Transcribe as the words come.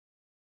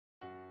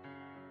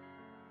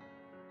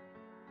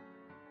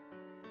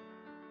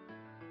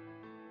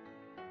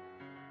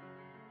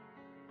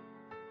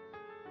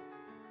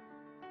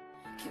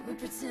Can we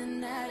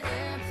pretend that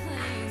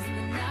airplanes in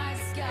the night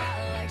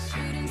sky like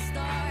shooting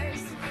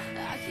stars?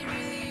 I could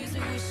really use a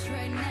wish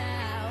right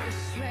now,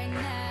 wish right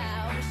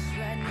now, wish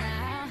right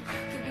now.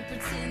 Can we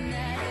pretend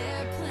that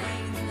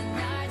airplanes in the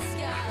night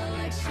sky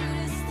like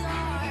shooting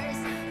stars?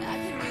 I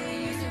could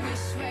really use a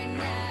wish right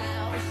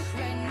now, wish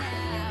right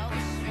now,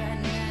 wish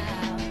right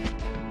now.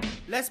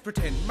 Let's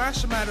pretend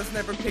Marshall Mathers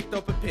never picked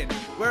up a pin.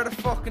 Where the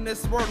fuck in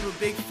this world would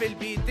Big Phil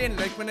be then?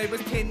 Like when I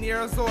was 10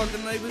 years old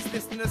and I was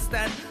listening to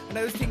Stan, and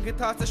I was thinking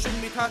thoughts that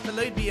shouldn't be thought till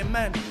I'd be a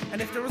man.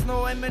 And if there was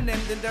no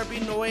Eminem, then there'd be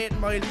no 8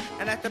 Mile.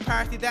 And at the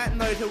party that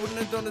night I wouldn't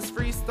have done his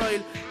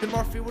freestyle. Then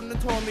Murphy wouldn't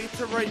have told me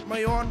to write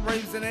my own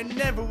rhymes, and I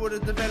never would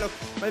have developed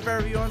my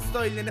very own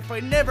style. And if I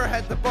never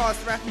had the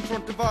boss rap in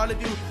front of all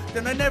of you,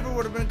 then I never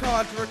would have been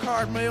called to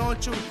record my own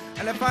tune.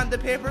 And if on the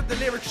paper the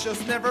lyrics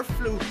just never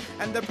flew,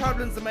 and the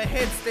problems in my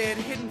head stayed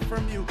hidden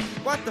from you,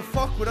 what the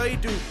fuck would I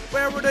do?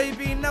 Where would I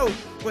be now?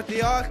 But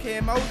they all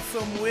came out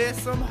some way,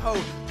 somehow.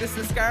 This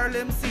is Scarl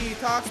MC,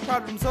 talks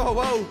problems, oh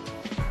wow.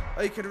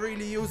 I could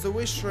really use a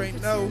wish right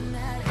now.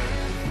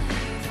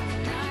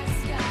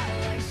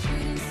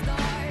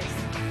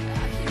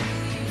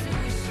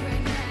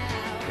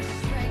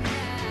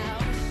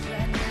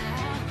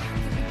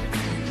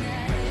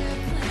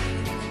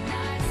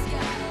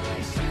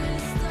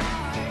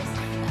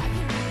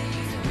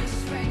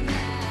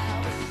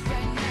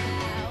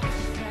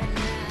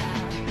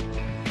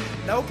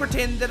 Now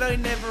pretend that I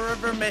never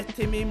ever met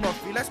Timmy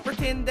Murphy. Let's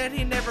pretend that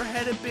he never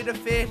had a bit of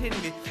faith in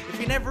me. If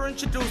he never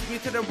introduced me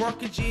to the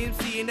work of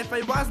GMC, and if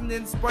I wasn't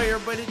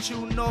inspired by the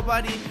tune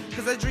Nobody,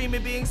 cause I dream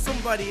of being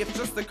somebody if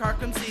just the car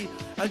can see.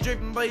 I'm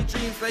driven by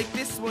dreams like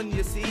this one,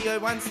 you see. I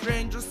want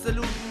strangers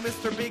saluting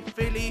Mr. Big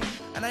Philly,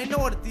 and I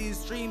know that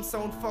these dreams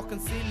sound fucking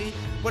silly,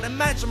 but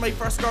imagine my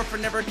first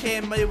girlfriend never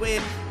came my way,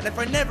 and if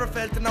I never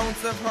felt an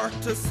ounce of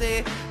hurt to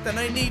say, then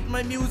I need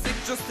my music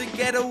just to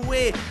get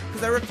away,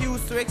 cause I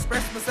refuse to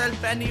express myself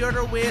any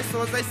other way.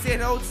 So as I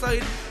sit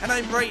outside and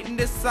I'm writing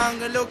this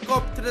song, I look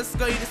up to the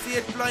sky to see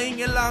it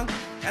flying along,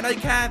 and I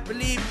can't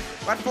believe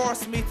what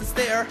forced me to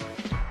stare.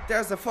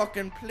 There's a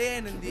fucking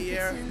plane in the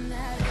air.